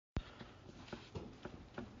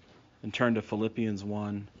and turn to Philippians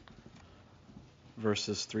 1,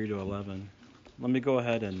 verses 3 to 11. Let me go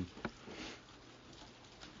ahead and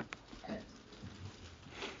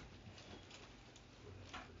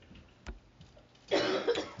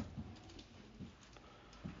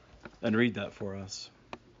read that for us.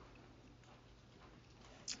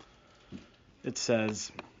 It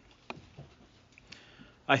says,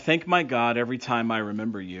 I thank my God every time I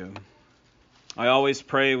remember you. I always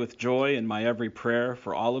pray with joy in my every prayer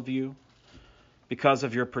for all of you because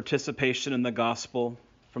of your participation in the gospel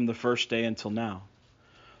from the first day until now.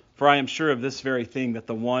 For I am sure of this very thing, that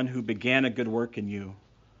the one who began a good work in you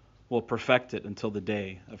will perfect it until the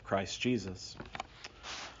day of Christ Jesus.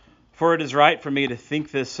 For it is right for me to think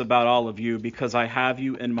this about all of you, because I have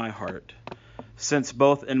you in my heart, since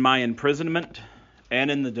both in my imprisonment and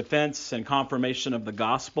in the defense and confirmation of the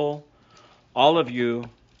gospel, all of you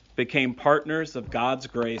became partners of God's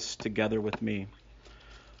grace together with me.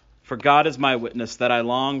 For God is my witness that I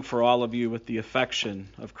long for all of you with the affection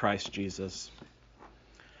of Christ Jesus.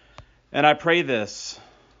 And I pray this,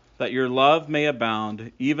 that your love may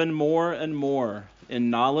abound even more and more in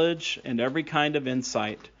knowledge and every kind of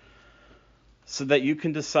insight, so that you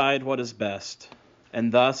can decide what is best,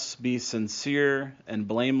 and thus be sincere and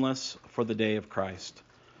blameless for the day of Christ,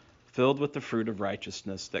 filled with the fruit of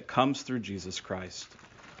righteousness that comes through Jesus Christ,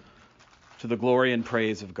 to the glory and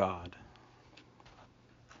praise of God.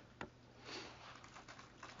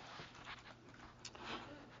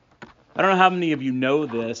 I don't know how many of you know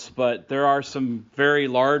this, but there are some very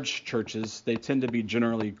large churches, they tend to be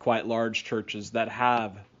generally quite large churches, that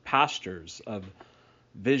have pastors of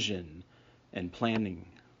vision and planning.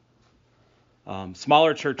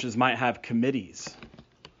 Smaller churches might have committees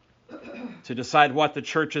to decide what the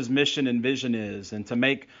church's mission and vision is and to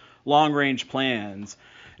make long-range plans.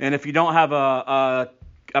 And if you don't have a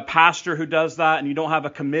pastor who does that and you don't have a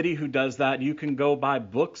committee who does that, you can go buy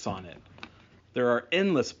books on it. There are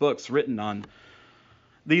endless books written on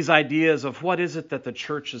these ideas of what is it that the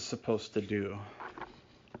church is supposed to do.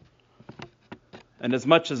 And as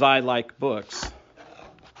much as I like books,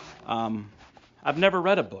 I've never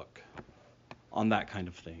read a book on that kind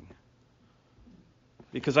of thing,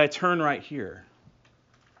 because I turn right here.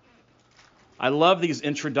 I love these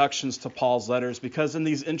introductions to Paul's letters, because in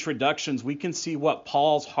these introductions we can see what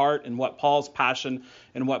Paul's heart and what Paul's passion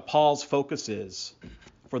and what Paul's focus is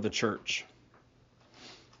for the church.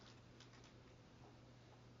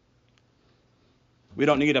 We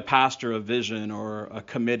don't need a pastor of vision or a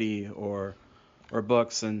committee or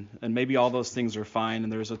books, and maybe all those things are fine,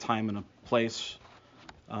 and there's a time and a place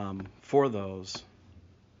for those.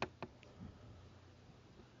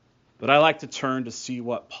 But I like to turn to see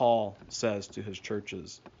what Paul says to his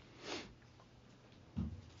churches.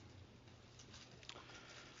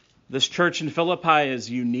 This church in Philippi is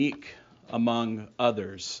unique among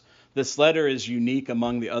others. This letter is unique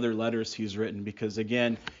among the other letters he's written because,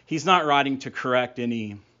 again, he's not writing to correct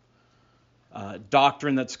any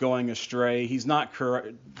doctrine that's going astray. He's not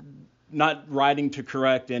writing to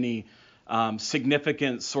correct any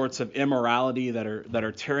significant sorts of immorality that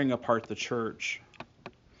are tearing apart the church.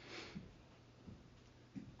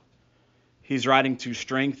 He's writing to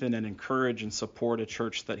strengthen and encourage and support a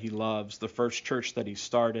church that he loves, the first church that he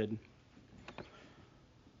started,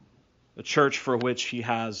 a church for which he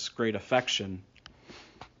has great affection.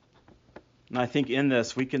 And I think in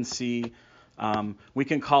this we can see, we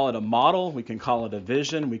can call it a model, we can call it a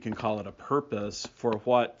vision, we can call it a purpose for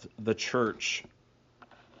what the church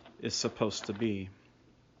is supposed to be.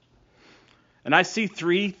 And I see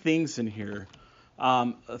three things in here,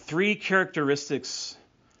 three characteristics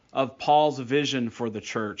of Paul's vision for the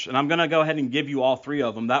church. And I'm going to go ahead and give you all three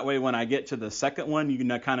of them. That way when I get to the second one, you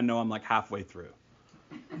can kind of know I'm like halfway through.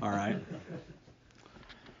 All right?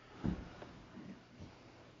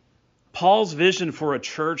 Paul's vision for a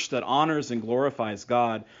church that honors and glorifies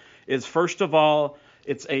God is, first of all,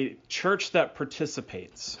 it's a church that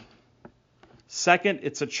participates. Second,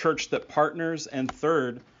 it's a church that partners. And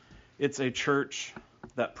third, it's a church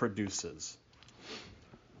that produces.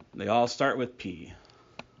 They all start with P.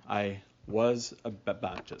 I was a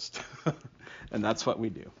Baptist, and that's what we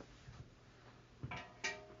do.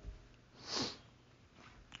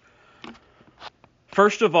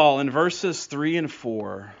 First of all, in verses 3 and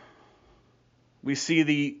 4, we see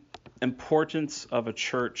the importance of a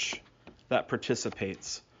church that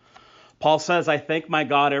participates. Paul says, I thank my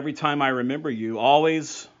God every time I remember you.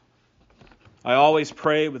 I always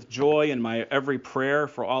pray with joy in my every prayer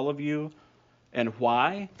for all of you. And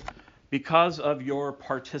why? Because of your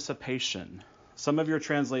participation. Some of your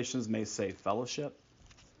translations may say fellowship.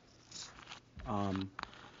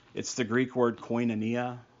 It's the Greek word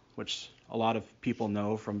koinonia. which a lot of people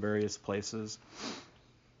know from various places.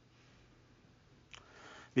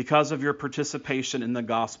 Because of your participation in the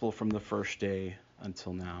gospel from the first day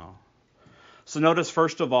until now. So notice,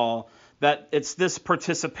 first of all, that it's this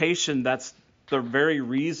participation that's the very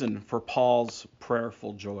reason for Paul's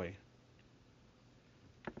prayerful joy.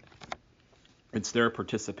 It's their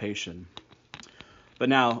participation. But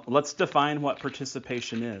now, let's define what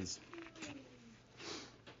participation is.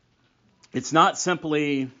 It's not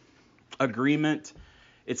simply agreement.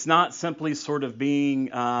 It's not simply sort of being,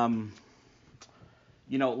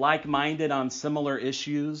 like-minded on similar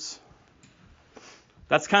issues.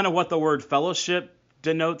 That's kind of what the word fellowship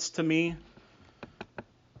denotes to me.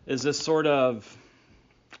 Is this sort of,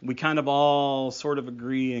 we kind of all sort of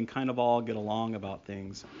agree and kind of all get along about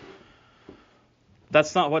things.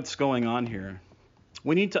 That's not what's going on here.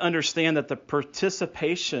 We need to understand that the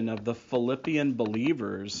participation of the Philippian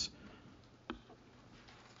believers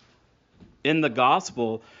in the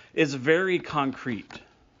gospel is very concrete.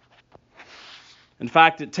 In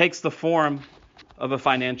fact, it takes the form of a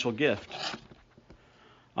financial gift.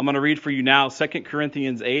 I'm going to read for you now 2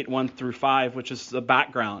 Corinthians 8, 1 through 5, which is the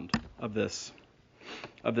background of this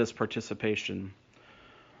participation.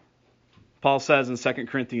 Paul says in 2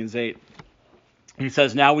 Corinthians 8, he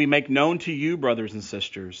says, "Now we make known to you, brothers and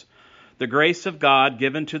sisters, the grace of God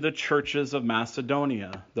given to the churches of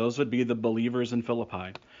Macedonia," those would be the believers in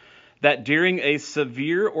Philippi, "that during a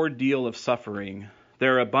severe ordeal of suffering,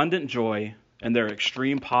 their abundant joy and their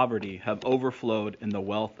extreme poverty have overflowed in the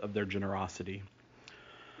wealth of their generosity.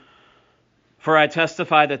 For I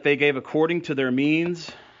testify that they gave according to their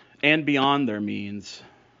means and beyond their means.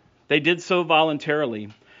 They did so voluntarily,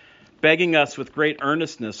 begging us with great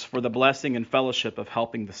earnestness for the blessing and fellowship of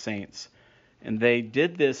helping the saints. And they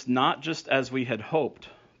did this not just as we had hoped,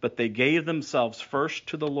 but they gave themselves first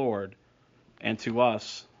to the Lord and to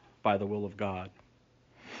us by the will of God."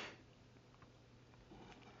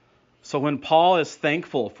 So when Paul is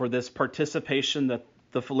thankful for this participation that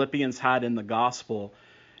the Philippians had in the gospel,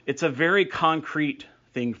 it's a very concrete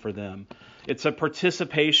thing for them. It's a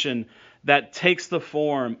participation that takes the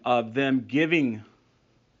form of them giving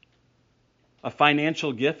a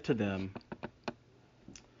financial gift to them.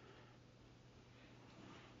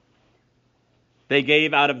 They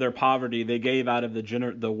gave out of their poverty. They gave out of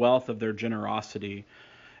the wealth of their generosity.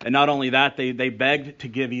 And not only that, they begged to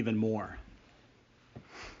give even more.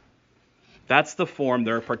 That's the form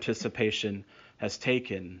their participation has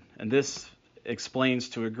taken. And this explains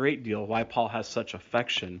to a great deal why Paul has such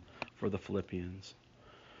affection for the Philippians.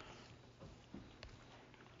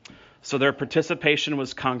 So their participation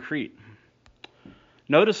was concrete.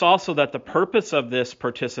 Notice also that the purpose of this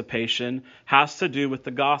participation has to do with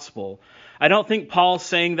the gospel. I don't think Paul's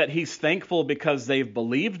saying that he's thankful because they've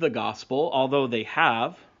believed the gospel, although they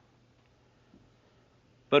have.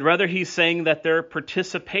 But rather he's saying that their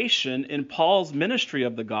participation in Paul's ministry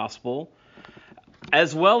of the gospel,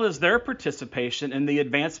 as well as their participation in the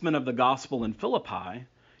advancement of the gospel in Philippi,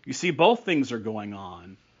 you see both things are going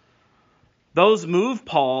on. Those move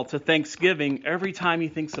Paul to thanksgiving every time he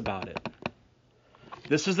thinks about it.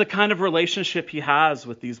 This is the kind of relationship he has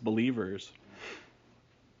with these believers.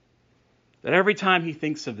 That every time he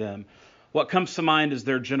thinks of them, what comes to mind is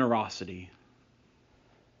their generosity.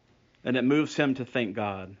 And it moves him to thank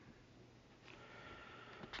God.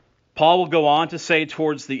 Paul will go on to say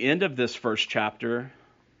towards the end of this first chapter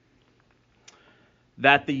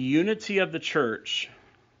that the unity of the church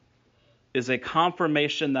is a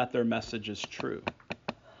confirmation that their message is true.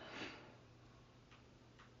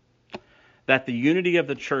 That the unity of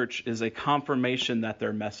the church is a confirmation that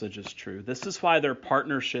their message is true. This is why their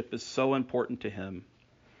partnership is so important to him.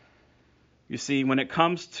 You see, when it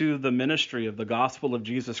comes to the ministry of the gospel of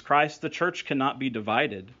Jesus Christ, the church cannot be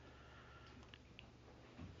divided.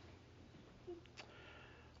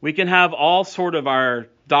 We can have all sort of our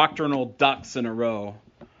doctrinal ducks in a row.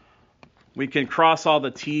 We can cross all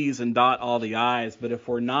the T's and dot all the I's, but if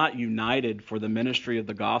we're not united for the ministry of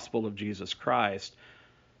the gospel of Jesus Christ,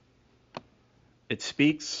 it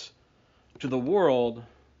speaks to the world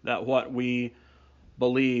that what we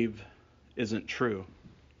believe isn't true.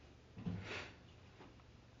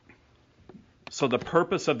 So the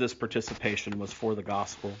purpose of this participation was for the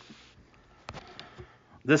gospel.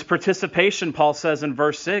 This participation, Paul says in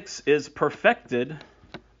verse 6, is perfected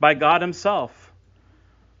by God himself.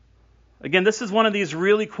 Again, this is one of these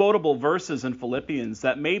really quotable verses in Philippians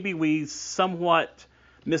that maybe we somewhat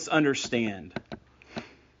misunderstand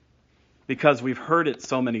because we've heard it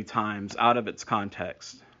so many times out of its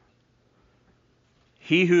context.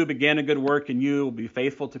 He who began a good work in you will be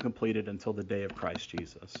faithful to complete it until the day of Christ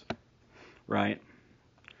Jesus. Right?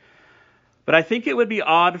 But I think it would be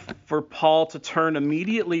odd for Paul to turn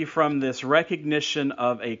immediately from this recognition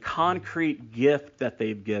of a concrete gift that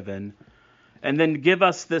they've given and then give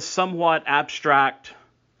us this somewhat abstract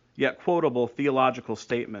yet quotable theological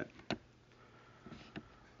statement.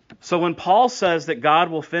 So when Paul says that God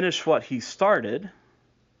will finish what he started,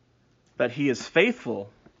 that he is faithful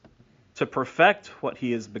to perfect what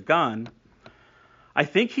he has begun, I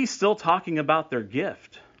think he's still talking about their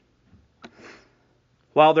gift.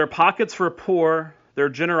 While their pockets were poor, their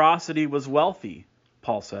generosity was wealthy,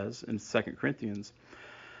 Paul says in 2 Corinthians.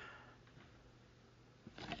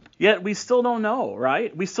 Yet we still don't know,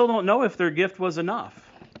 right? We still don't know if their gift was enough.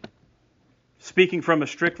 Speaking from a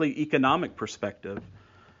strictly economic perspective.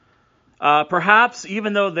 Perhaps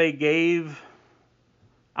even though they gave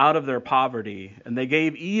out of their poverty and they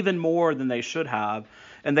gave even more than they should have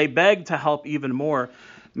and they begged to help even more,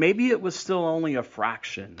 maybe it was still only a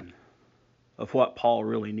fraction of what Paul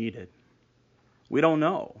really needed. We don't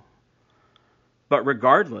know. But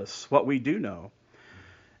regardless, what we do know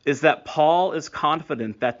is that Paul is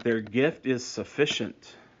confident that their gift is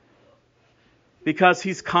sufficient because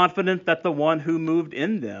he's confident that the one who moved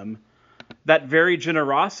in them, that very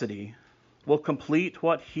generosity, will complete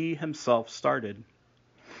what he himself started.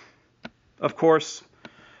 Of course,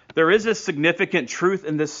 there is a significant truth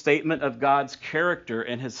in this statement of God's character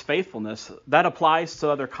and his faithfulness that applies to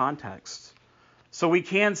other contexts. So we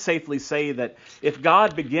can safely say that if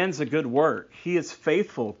God begins a good work, he is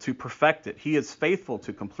faithful to perfect it. He is faithful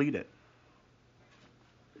to complete it.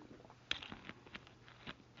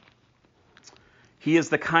 He is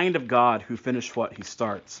the kind of God who finishes what he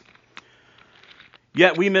starts.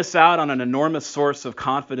 Yet we miss out on an enormous source of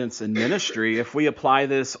confidence in ministry if we apply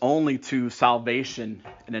this only to salvation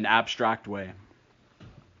in an abstract way.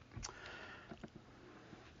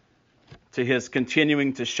 To his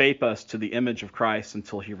continuing to shape us to the image of Christ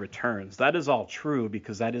until he returns. That is all true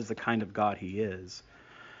because that is the kind of God he is.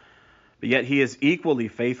 But yet he is equally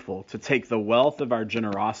faithful to take the wealth of our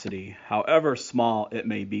generosity, however small it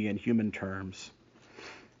may be in human terms,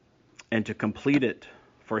 and to complete it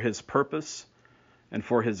for his purpose and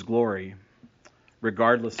for his glory,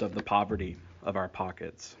 regardless of the poverty of our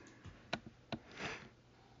pockets.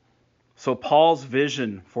 So Paul's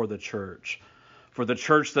vision for the church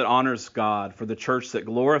that honors God, for the church that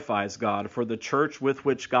glorifies God, for the church with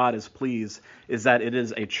which God is pleased, is that it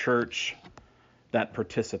is a church that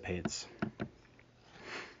participates.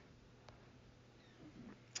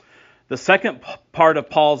 The second part of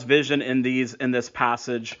Paul's vision in this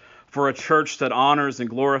passage, for a church that honors and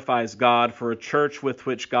glorifies God, for a church with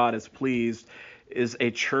which God is pleased, is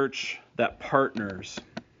a church that partners.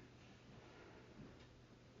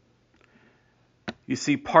 You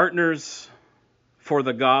see, partners for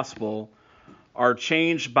the gospel are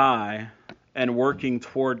changed by and working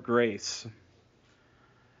toward grace.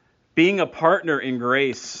 Being a partner in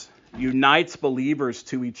grace unites believers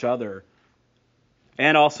to each other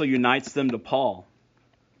and also unites them to Paul.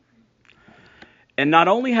 And not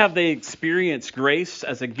only have they experienced grace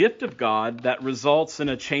as a gift of God that results in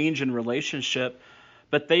a change in relationship,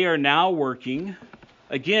 but they are now working,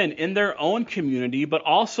 again, in their own community, but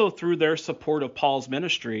also through their support of Paul's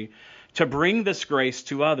ministry, to bring this grace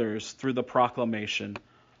to others through the proclamation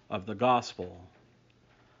of the gospel.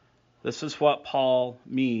 This is what Paul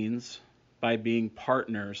means by being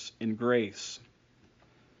partners in grace.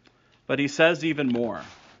 But he says even more.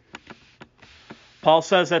 Paul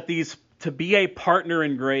says that to be a partner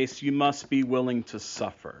in grace, you must be willing to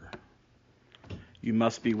suffer. You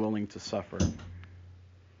must be willing to suffer.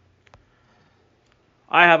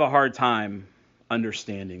 I have a hard time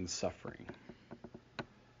understanding suffering,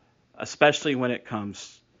 especially when it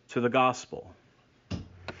comes to the gospel.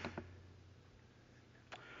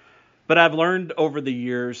 But I've learned over the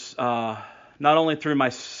years, not only through my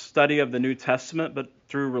study of the New Testament, but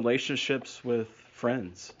through relationships with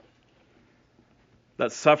friends,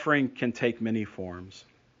 that suffering can take many forms.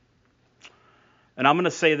 And I'm going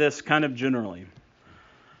to say this kind of generally.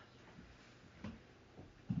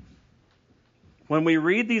 When we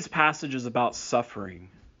read these passages about suffering,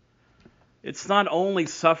 it's not only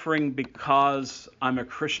suffering because I'm a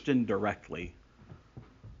Christian directly.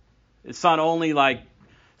 It's not only like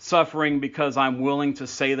suffering because I'm willing to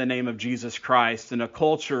say the name of Jesus Christ in a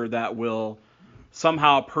culture that will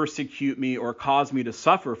somehow persecute me or cause me to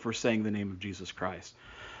suffer for saying the name of Jesus Christ.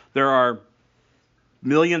 There are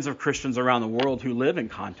millions of Christians around the world who live in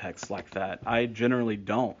contexts like that. I generally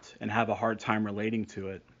don't and have a hard time relating to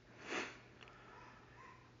it.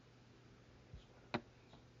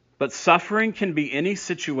 But suffering can be any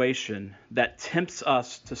situation that tempts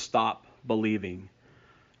us to stop believing,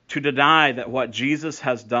 to deny that what Jesus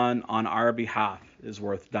has done on our behalf is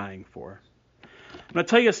worth dying for. I'm going to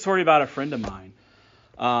tell you a story about a friend of mine.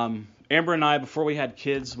 Amber and I, before we had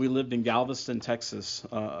kids, we lived in Galveston, Texas,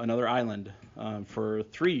 another island, for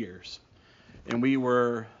 3 years. And we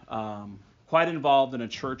were quite involved in a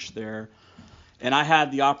church there. And I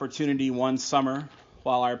had the opportunity one summer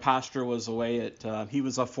while our pastor was away he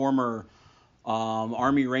was a former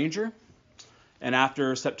Army Ranger. And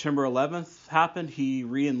after September 11th happened, he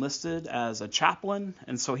re-enlisted as a chaplain.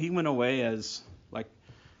 And so he went away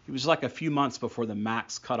he was like a few months before the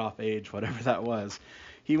max cutoff age, whatever that was.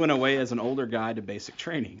 He went away as an older guy to basic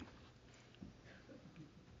training.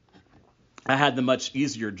 I had the much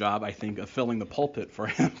easier job, I think, of filling the pulpit for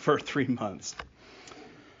him for 3 months.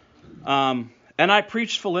 And I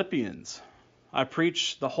preached Philippians. I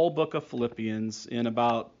preached the whole book of Philippians in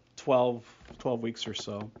about 12 weeks or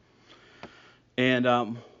so.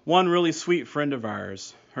 And one really sweet friend of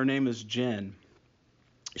ours, her name is Jen.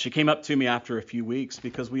 She came up to me after a few weeks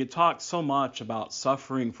because we had talked so much about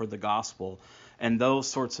suffering for the gospel and those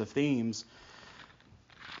sorts of themes.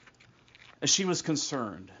 And she was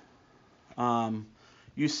concerned.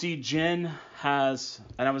 You see, Jen has,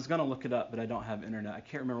 and I was going to look it up, but I don't have internet. I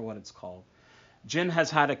can't remember what it's called. Jen has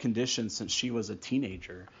had a condition since she was a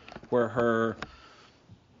teenager where her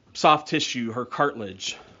soft tissue, her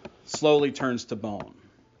cartilage, slowly turns to bone.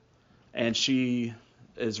 And she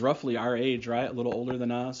is roughly our age, right? A little older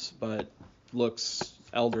than us, but looks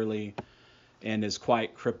elderly and is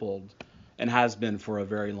quite crippled and has been for a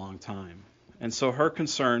very long time. And so her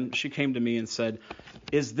concern, she came to me and said,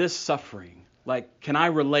 is this suffering? Like, can I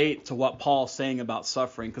relate to what Paul's saying about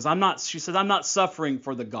suffering? Because she said, I'm not suffering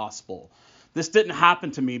for the gospel. This didn't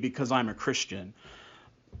happen to me because I'm a Christian.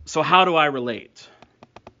 So how do I relate?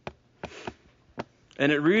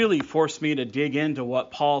 And it really forced me to dig into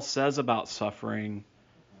what Paul says about suffering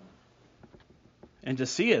and to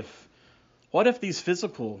see what if these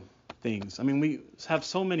physical things, I mean, we have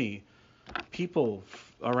so many people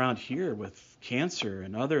around here with cancer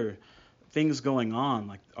and other things going on.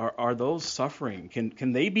 Like, are those suffering?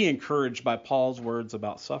 Can they be encouraged by Paul's words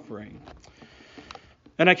about suffering?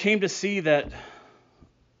 And I came to see that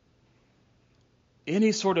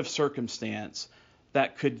any sort of circumstance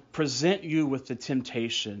that could present you with the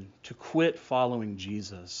temptation to quit following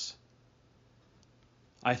Jesus,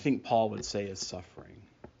 I think Paul would say is suffering.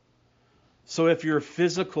 So if your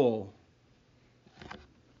physical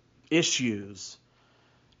issues,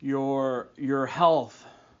 your health,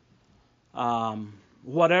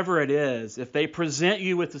 whatever it is, if they present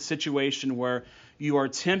you with a situation where you are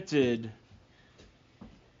tempted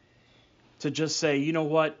to just say, you know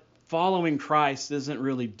what, following Christ isn't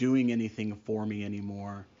really doing anything for me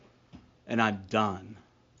anymore, and I'm done.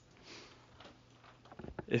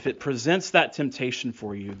 If it presents that temptation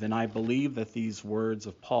for you, then I believe that these words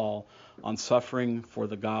of Paul on suffering for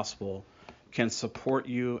the gospel can support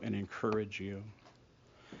you and encourage you.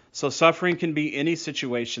 So suffering can be any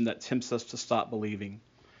situation that tempts us to stop believing,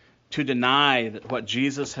 to deny that what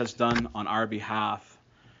Jesus has done on our behalf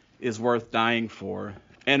is worth dying for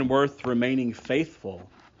and worth remaining faithful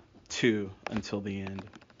to until the end.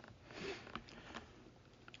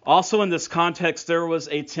 Also in this context, there was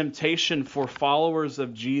a temptation for followers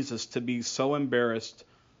of Jesus to be so embarrassed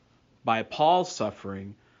by Paul's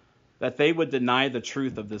suffering that they would deny the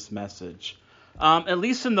truth of this message. At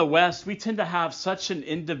least in the West, we tend to have such an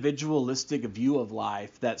individualistic view of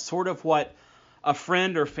life that sort of what a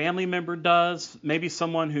friend or family member does, maybe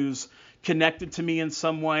someone who's connected to me in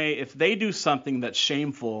some way, if they do something that's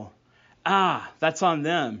shameful, that's on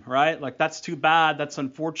them, right? Like, that's too bad, that's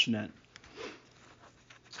unfortunate.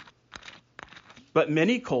 But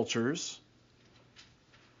many cultures,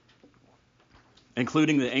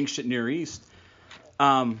 including the ancient Near East,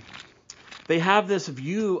 they have this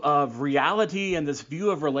view of reality and this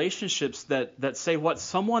view of relationships that say what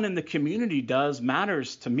someone in the community does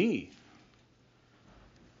matters to me.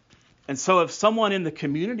 And so if someone in the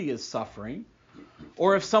community is suffering,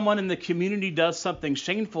 or if someone in the community does something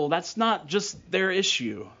shameful, that's not just their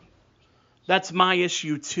issue. That's my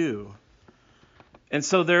issue too. And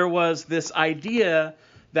so there was this idea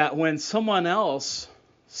that when someone else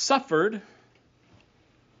suffered,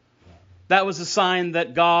 that was a sign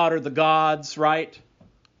that God or the gods, right,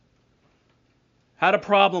 had a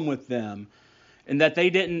problem with them and that they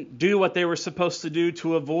didn't do what they were supposed to do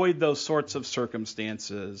to avoid those sorts of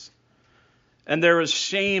circumstances. And there was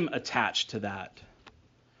shame attached to that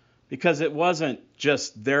because it wasn't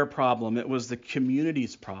just their problem, it was the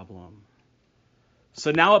community's problem.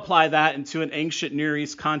 So now apply that into an ancient Near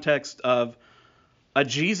East context of a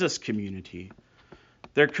Jesus community.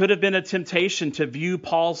 There could have been a temptation to view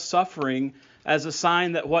Paul's suffering as a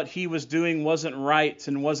sign that what he was doing wasn't right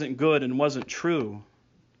and wasn't good and wasn't true.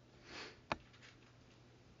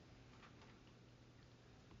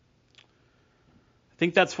 I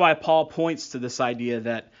think that's why Paul points to this idea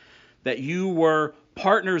that you were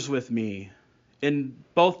partners with me in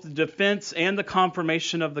both the defense and the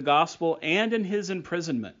confirmation of the gospel and in his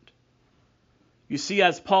imprisonment. You see,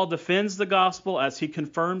 as Paul defends the gospel, as he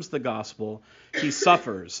confirms the gospel, he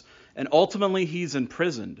suffers, and ultimately he's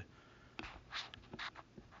imprisoned.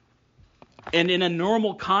 And in a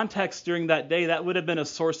normal context during that day, that would have been a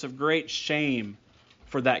source of great shame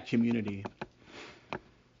for that community.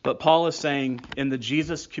 But Paul is saying, in the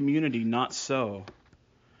Jesus community, not so.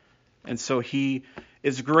 And so he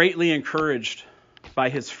is greatly encouraged by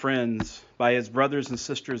his friends, by his brothers and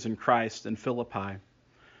sisters in Christ in Philippi,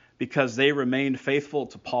 because they remained faithful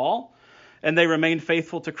to Paul and they remained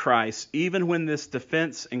faithful to Christ, even when this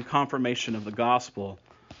defense and confirmation of the gospel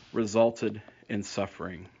resulted in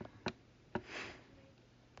suffering.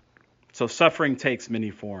 So suffering takes many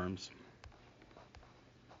forms.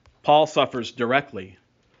 Paul suffers directly.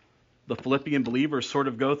 The Philippian believers sort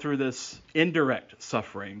of go through this indirect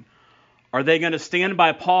suffering. Are they going to stand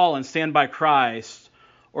by Paul and stand by Christ,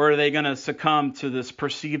 or are they going to succumb to this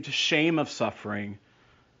perceived shame of suffering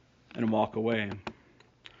and walk away?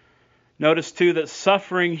 Notice, too, that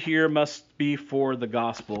suffering here must be for the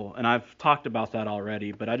gospel. And I've talked about that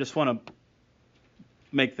already, but I just want to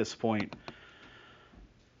make this point.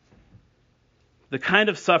 The kind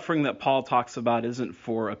of suffering that Paul talks about isn't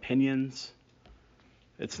for opinions.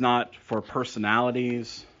 It's not for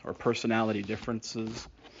personalities or personality differences.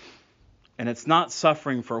 And it's not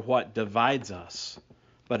suffering for what divides us,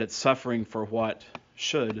 but it's suffering for what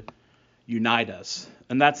should unite us.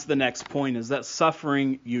 And that's the next point, is that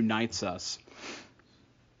suffering unites us.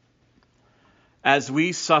 As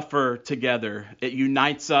we suffer together, it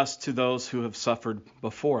unites us to those who have suffered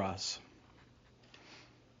before us.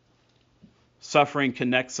 Suffering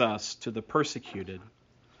connects us to the persecuted.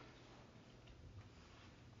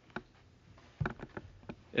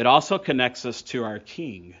 It also connects us to our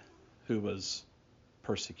King, who was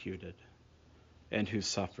persecuted and who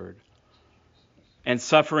suffered. And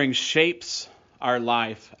suffering shapes our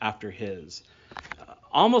life after his.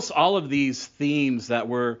 Almost all of these themes that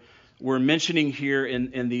we're mentioning here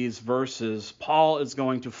in these verses, Paul is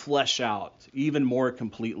going to flesh out even more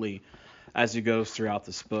completely as he goes throughout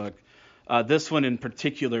this book. This one in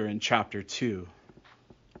particular in chapter 2.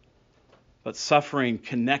 But suffering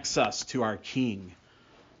connects us to our King.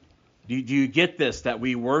 Do you get this? That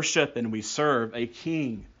we worship and we serve a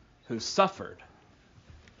King who suffered.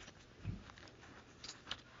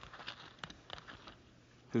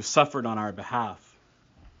 Who suffered on our behalf.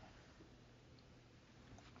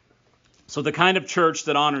 So the kind of church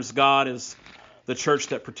that honors God is the church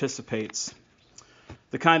that participates.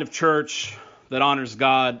 The kind of church that honors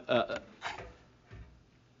God,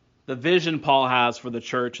 the vision Paul has for the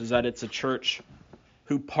church is that it's a church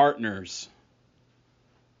who partners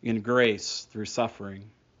in grace through suffering.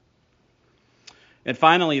 And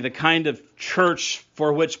finally, the kind of church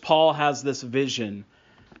for which Paul has this vision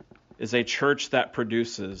is a church that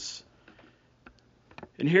produces.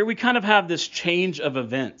 And here we kind of have this chain of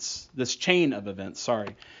events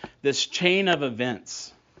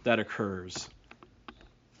that occurs.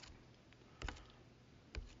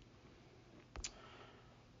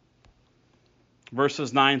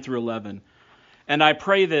 Verses 9 through 11. And I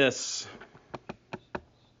pray this,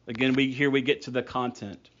 again, here we get to the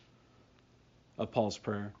content of Paul's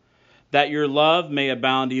prayer, that your love may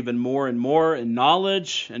abound even more and more in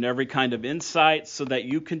knowledge and every kind of insight, so that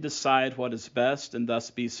you can decide what is best and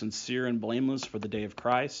thus be sincere and blameless for the day of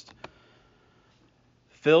Christ,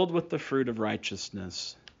 filled with the fruit of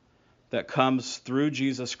righteousness that comes through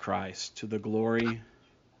Jesus Christ to the glory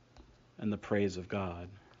and the praise of God.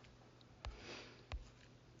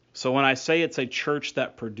 So when I say it's a church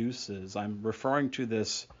that produces, I'm referring to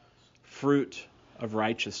this fruit of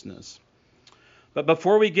righteousness. But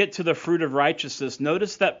before we get to the fruit of righteousness,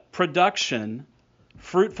 notice that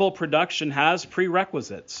fruitful production has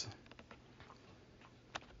prerequisites.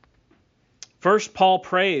 First, Paul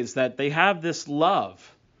prays that they have this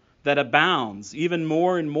love that abounds even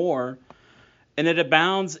more and more, and it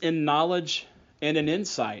abounds in knowledge and in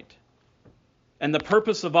insight. And the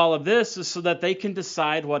purpose of all of this is so that they can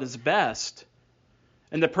decide what is best.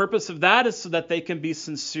 And the purpose of that is so that they can be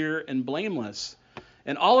sincere and blameless.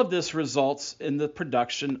 And all of this results in the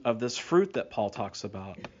production of this fruit that Paul talks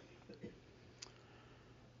about.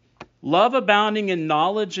 Love abounding in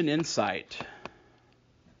knowledge and insight.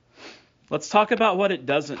 Let's talk about what it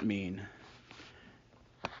doesn't mean.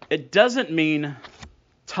 it doesn't mean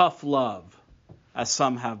tough love, as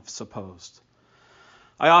some have supposed.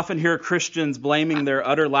 I often hear Christians blaming their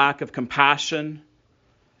utter lack of compassion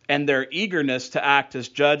and their eagerness to act as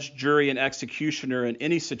judge, jury, and executioner in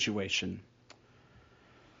any situation,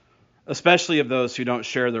 especially of those who don't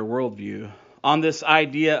share their worldview, on this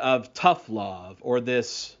idea of tough love, or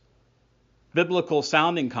this biblical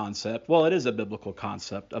sounding concept. Well, it is a biblical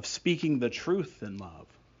concept of speaking the truth in love.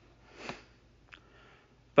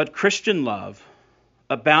 But Christian love,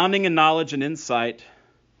 abounding in knowledge and insight,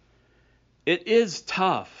 it is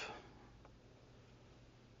tough.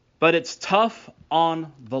 But it's tough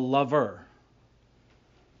on the lover,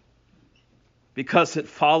 because it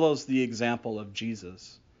follows the example of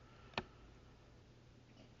Jesus.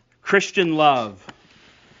 Christian love,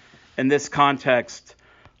 in this context,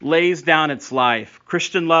 lays down its life.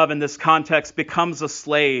 Christian love, in this context, becomes a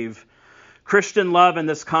slave. Christian love, in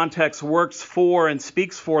this context, works for and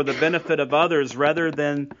speaks for the benefit of others rather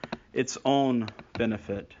than its own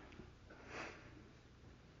benefit.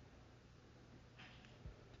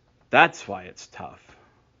 That's why it's tough.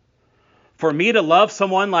 For me to love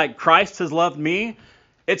someone like Christ has loved me,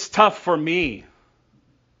 it's tough for me.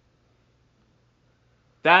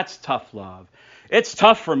 That's tough love. It's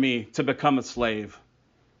tough for me to become a slave.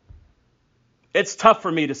 It's tough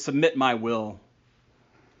for me to submit my will.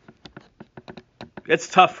 It's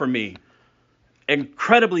tough for me,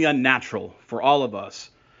 incredibly unnatural for all of us,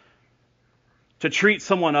 to treat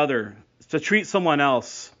someone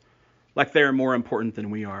else like they are more important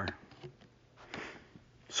than we are.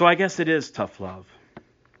 So I guess it is tough love.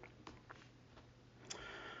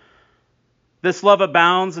 This love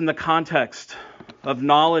abounds in the context of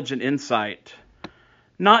knowledge and insight,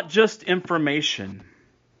 not just information.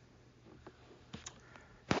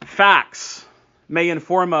 Facts may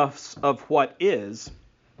inform us of what is,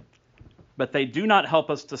 but they do not help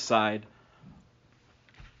us decide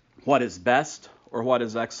what is best or what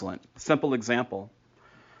is excellent. Simple example.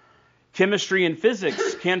 Chemistry and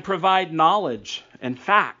physics can provide knowledge and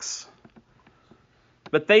facts,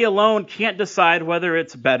 but they alone can't decide whether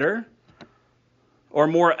it's better or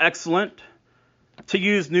more excellent to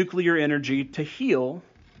use nuclear energy to heal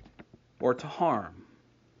or to harm.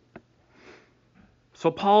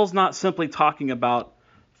 So Paul's not simply talking about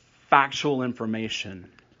factual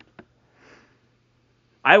information.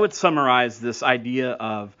 I would summarize this idea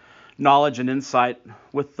of knowledge and insight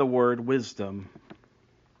with the word wisdom.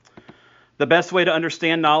 The best way to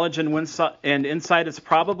understand knowledge and insight is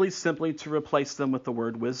probably simply to replace them with the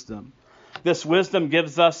word wisdom. This wisdom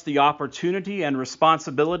gives us the opportunity and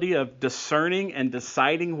responsibility of discerning and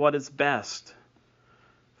deciding what is best.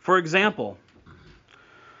 For example,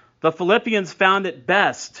 the Philippians found it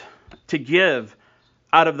best to give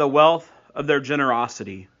out of the wealth of their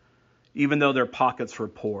generosity, even though their pockets were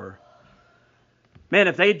poor. Man,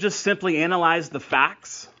 if they just simply analyzed the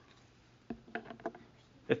facts,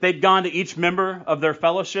 if they'd gone to each member of their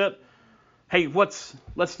fellowship, hey, let's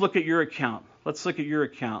look at your account. Let's look at your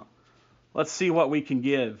account. Let's see what we can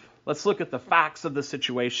give. Let's look at the facts of the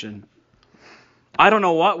situation. I don't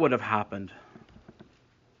know what would have happened.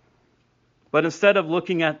 But instead of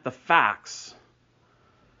looking at the facts,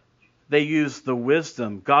 they used the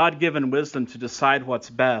wisdom, God-given wisdom, to decide what's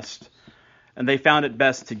best. And they found it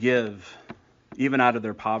best to give, even out of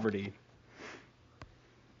their poverty,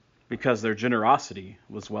 because their generosity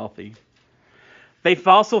was wealthy. They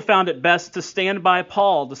also found it best to stand by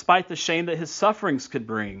Paul, despite the shame that his sufferings could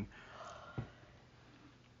bring.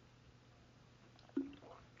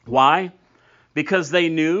 Why? Because they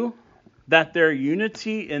knew that their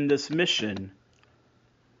unity in this mission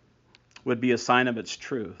would be a sign of its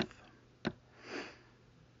truth.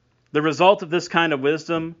 The result of this kind of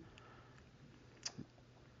wisdom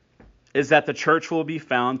is that the church will be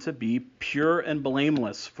found to be pure and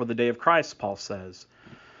blameless for the day of Christ, Paul says.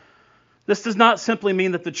 This does not simply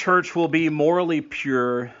mean that the church will be morally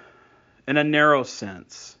pure in a narrow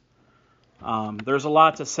sense. There's a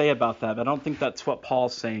lot to say about that, but I don't think that's what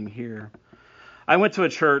Paul's saying here. I went to a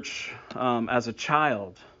church as a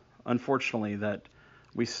child, unfortunately,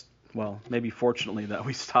 maybe fortunately that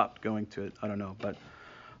we stopped going to it. I don't know, but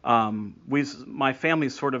my family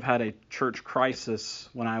sort of had a church crisis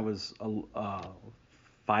when I was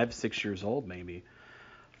 5-6 years old, maybe,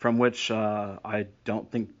 from which I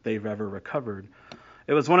don't think they've ever recovered.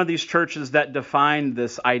 It was one of these churches that defined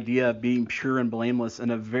this idea of being pure and blameless in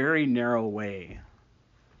a very narrow way.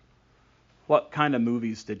 What kind of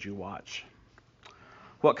movies did you watch?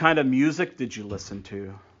 What kind of music did you listen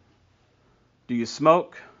to? Do you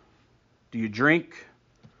smoke? Do you drink?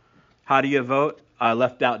 How do you vote? I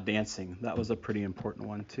left out dancing. That was a pretty important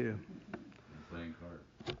one too.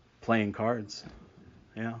 Playing cards.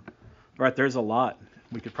 Yeah. Right, there's a lot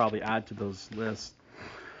we could probably add to those lists.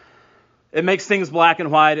 It makes things black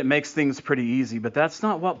and white. It makes things pretty easy. But that's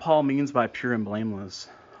not what Paul means by pure and blameless.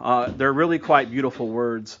 They're really quite beautiful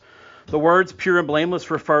words. The words pure and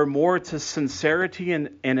blameless refer more to sincerity and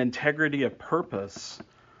integrity of purpose.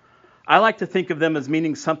 I like to think of them as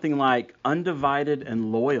meaning something like undivided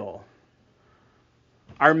and loyal.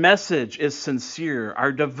 Our message is sincere.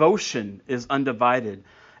 Our devotion is undivided.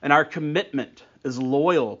 And our commitment is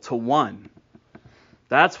loyal to one.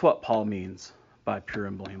 That's what Paul means by pure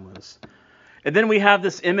and blameless. And then we have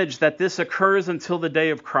this image that this occurs until the day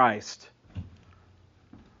of Christ.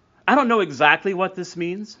 I don't know exactly what this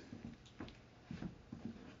means.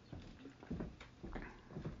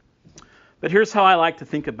 But here's how I like to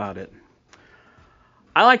think about it.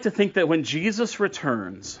 I like to think that when Jesus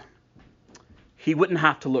returns, he wouldn't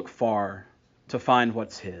have to look far to find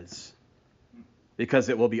what's his, because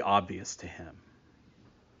it will be obvious to him.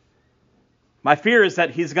 My fear is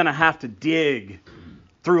that he's going to have to dig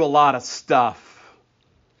through a lot of stuff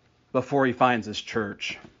before he finds his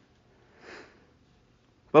church.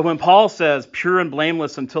 But when Paul says pure and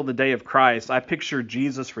blameless until the day of Christ, I picture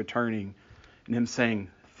Jesus returning and him saying,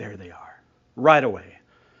 there they are, right away.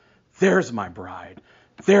 There's my bride.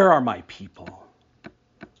 There are my people.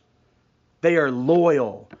 They are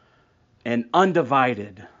loyal and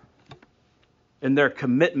undivided in their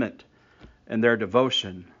commitment and their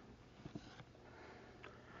devotion.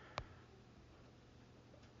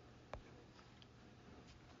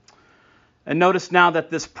 And notice now that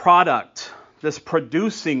this product, this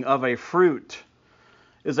producing of a fruit,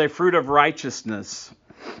 is a fruit of righteousness.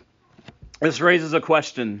 This raises a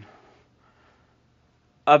question,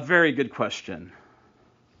 a very good question.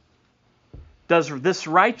 Does this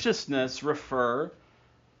righteousness refer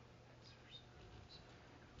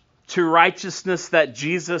to righteousness that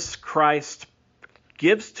Jesus Christ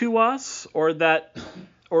gives to us, or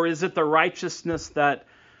is it the righteousness that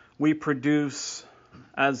we produce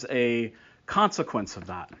as a consequence of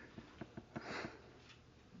that?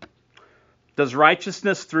 Does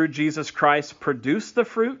righteousness through Jesus Christ produce the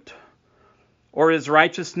fruit, or is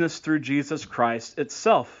righteousness through Jesus Christ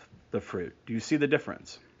itself the fruit? Do you see the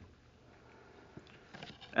difference?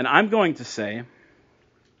 And I'm going to say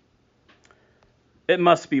it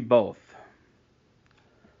must be both.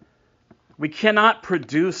 We cannot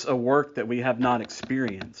produce a work that we have not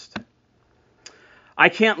experienced. I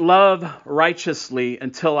can't love righteously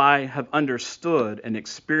until I have understood and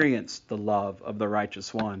experienced the love of the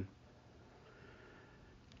righteous one.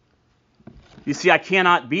 You see, I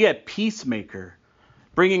cannot be a peacemaker,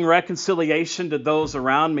 bringing reconciliation to those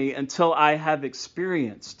around me until I have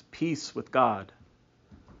experienced peace with God.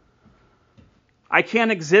 I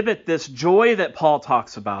can't exhibit this joy that Paul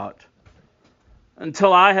talks about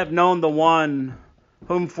until I have known the one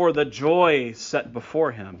whom for the joy set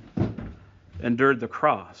before him endured the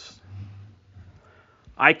cross.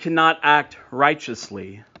 I cannot act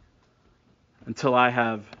righteously until I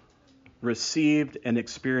have received and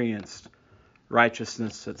experienced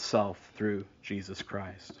righteousness itself through Jesus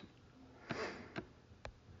Christ.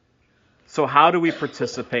 So how do we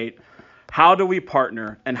participate? How do we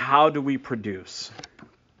partner? And how do we produce?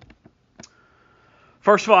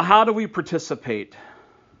 First of all, how do we participate?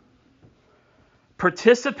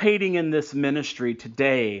 Participating in this ministry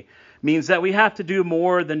today means that we have to do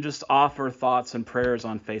more than just offer thoughts and prayers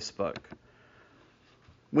on Facebook.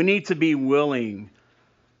 We need to be willing,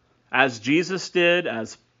 as Jesus did,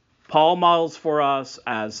 as Paul models for us,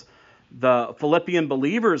 as the Philippian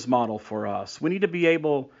believers model for us. We need to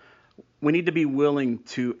be willing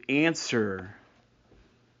to answer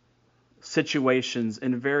situations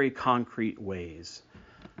in very concrete ways.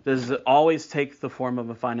 Does it always take the form of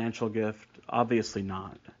a financial gift? Obviously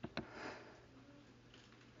not.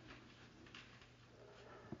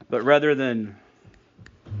 But rather than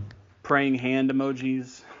praying hand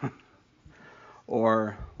emojis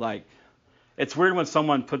or like, it's weird when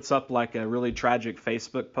someone puts up like a really tragic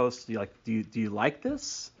Facebook post. You're like, do you like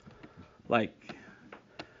this? Like,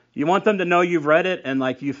 you want them to know you've read it and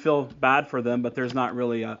like you feel bad for them, but there's not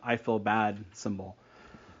really a I feel bad symbol.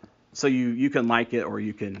 So you can like it or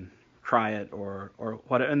you can cry it or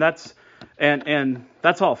whatever, and that's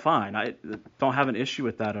all fine. I don't have an issue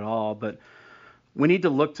with that at all. But we need to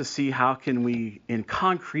look to see how can we, in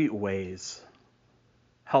concrete ways,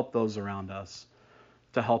 help those around us,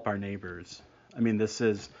 to help our neighbors. I mean, this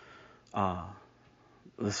is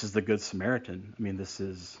the Good Samaritan. I mean, this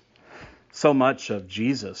is so much of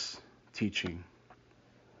Jesus' teaching.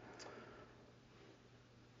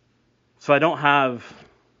 So I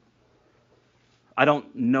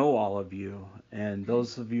don't know all of you, And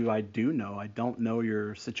those of you I do know, I don't know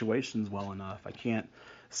your situations well enough. I can't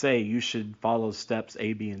say you should follow steps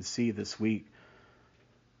A, B, and C this week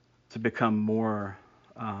to become more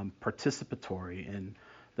participatory in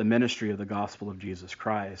the ministry of the gospel of Jesus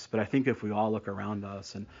Christ. But I think if we all look around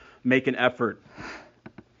us and make an effort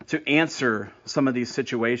to answer some of these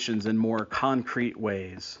situations in more concrete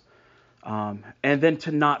ways, and then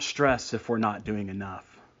to not stress if we're not doing enough,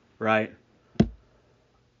 right?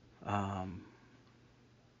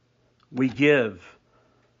 We give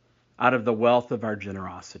out of the wealth of our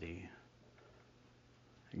generosity.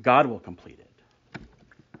 God will complete it.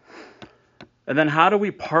 And then how do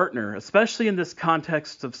we partner, especially in this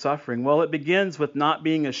context of suffering? Well, it begins with not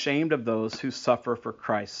being ashamed of those who suffer for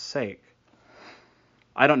Christ's sake.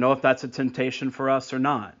 I don't know if that's a temptation for us or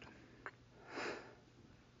not.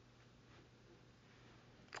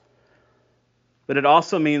 But it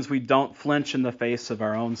also means we don't flinch in the face of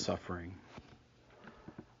our own suffering.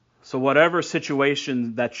 So whatever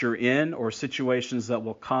situation that you're in or situations that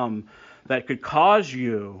will come that could cause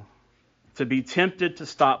you to be tempted to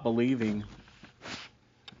stop believing,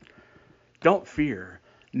 don't fear.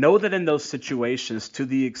 Know that in those situations, to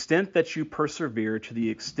the extent that you persevere, to the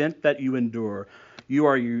extent that you endure, you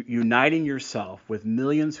are uniting yourself with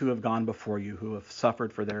millions who have gone before you, who have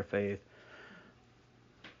suffered for their faith.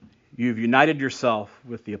 You've united yourself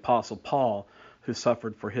with the Apostle Paul, who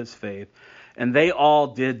suffered for his faith. And they all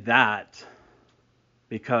did that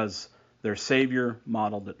because their Savior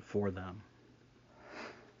modeled it for them.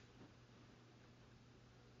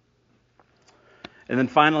 And then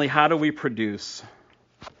finally, how do we produce?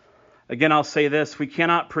 Again, I'll say this: we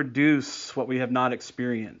cannot produce what we have not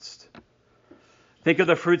experienced. Think of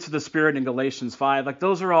the fruits of the Spirit in Galatians 5. Like,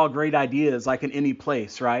 those are all great ideas, like in any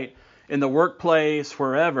place, right? In the workplace,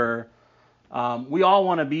 wherever. We all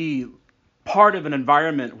want to be part of an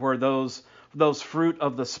environment where those fruit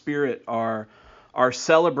of the Spirit are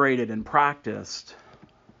celebrated and practiced.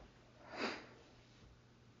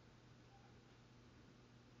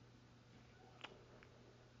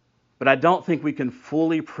 But I don't think we can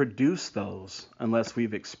fully produce those unless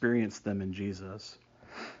we've experienced them in Jesus.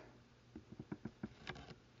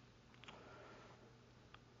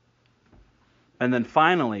 And then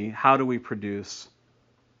finally, how do we produce?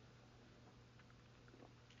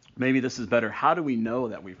 Maybe this is better. How do we know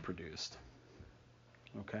that we've produced?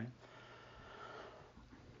 Okay.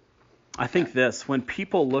 I think this: when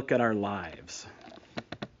people look at our lives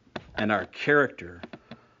and our character,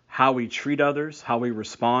 how we treat others, how we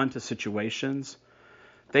respond to situations,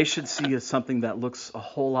 they should see as something that looks a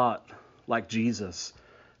whole lot like Jesus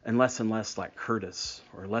and less like Curtis,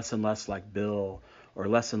 or less and less like Bill, or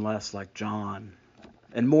less and less like John,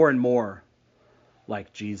 and more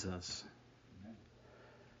like Jesus.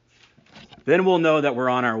 Then we'll know that we're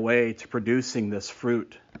on our way to producing this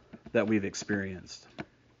fruit that we've experienced.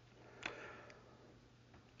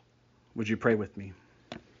 Would you pray with me?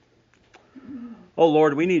 Oh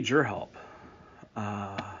Lord, we need your help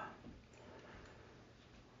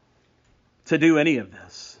to do any of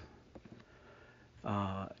this.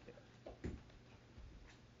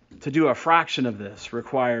 To do a fraction of this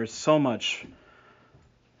requires so much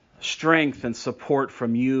strength and support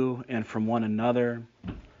from you and from one another,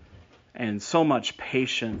 and so much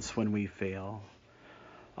patience when we fail.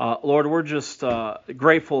 Lord, we're just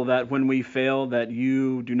grateful that when we fail, that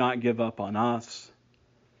you do not give up on us.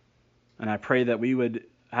 And I pray that we would,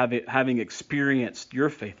 having experienced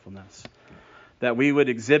your faithfulness, that we would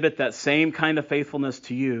exhibit that same kind of faithfulness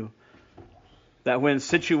to you. That when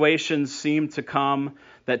situations seem to come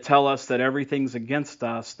that tell us that everything's against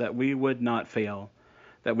us, that we would not fail,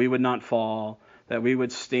 that we would not fall, that we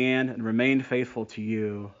would stand and remain faithful to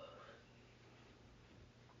you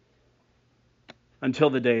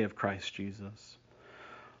until the day of Christ Jesus.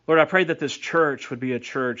 Lord, I pray that this church would be a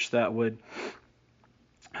church that would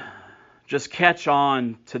just catch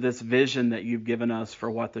on to this vision that you've given us for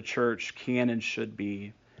what the church can and should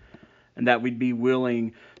be, and that we'd be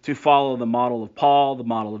willing to follow the model of Paul, the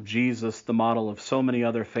model of Jesus, the model of so many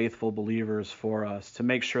other faithful believers for us, to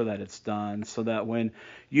make sure that it's done, so that when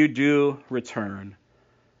you do return,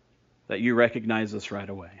 that you recognize us right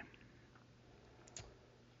away.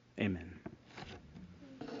 Amen.